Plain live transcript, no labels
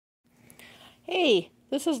Hey,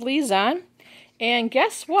 this is Lizanne, and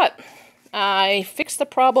guess what? I fixed the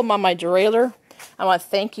problem on my derailleur. I want to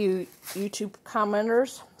thank you, YouTube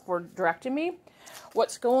commenters, for directing me.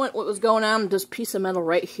 What was going on? This piece of metal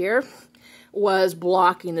right here was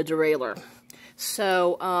blocking the derailleur.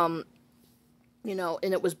 So, you know,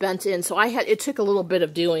 and it was bent in. So it took a little bit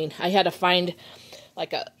of doing. I had to find I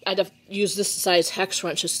had to use this size hex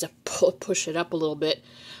wrench just to push it up a little bit.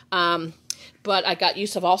 But I got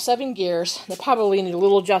use of all 7 gears. They probably need a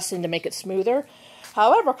little adjusting to make it smoother.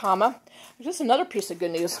 However, just another piece of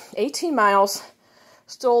good news. 18 miles,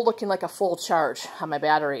 still looking like a full charge on my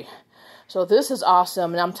battery. So this is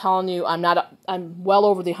awesome, and I'm telling you, I'm well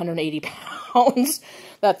over the 180 pounds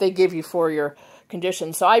that they give you for your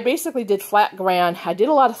condition. So I basically did flat ground. I did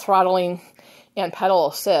a lot of throttling and pedal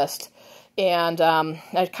assist, and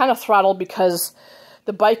I kind of throttled because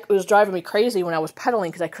the bike was driving me crazy when I was pedaling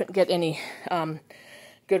because I couldn't get any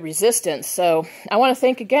good resistance. So I want to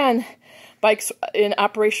thank again bikes in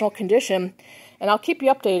operational condition, and I'll keep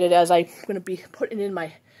you updated as I'm going to be putting in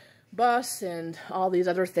my bus and all these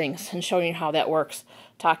other things and showing you how that works.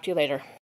 Talk to you later.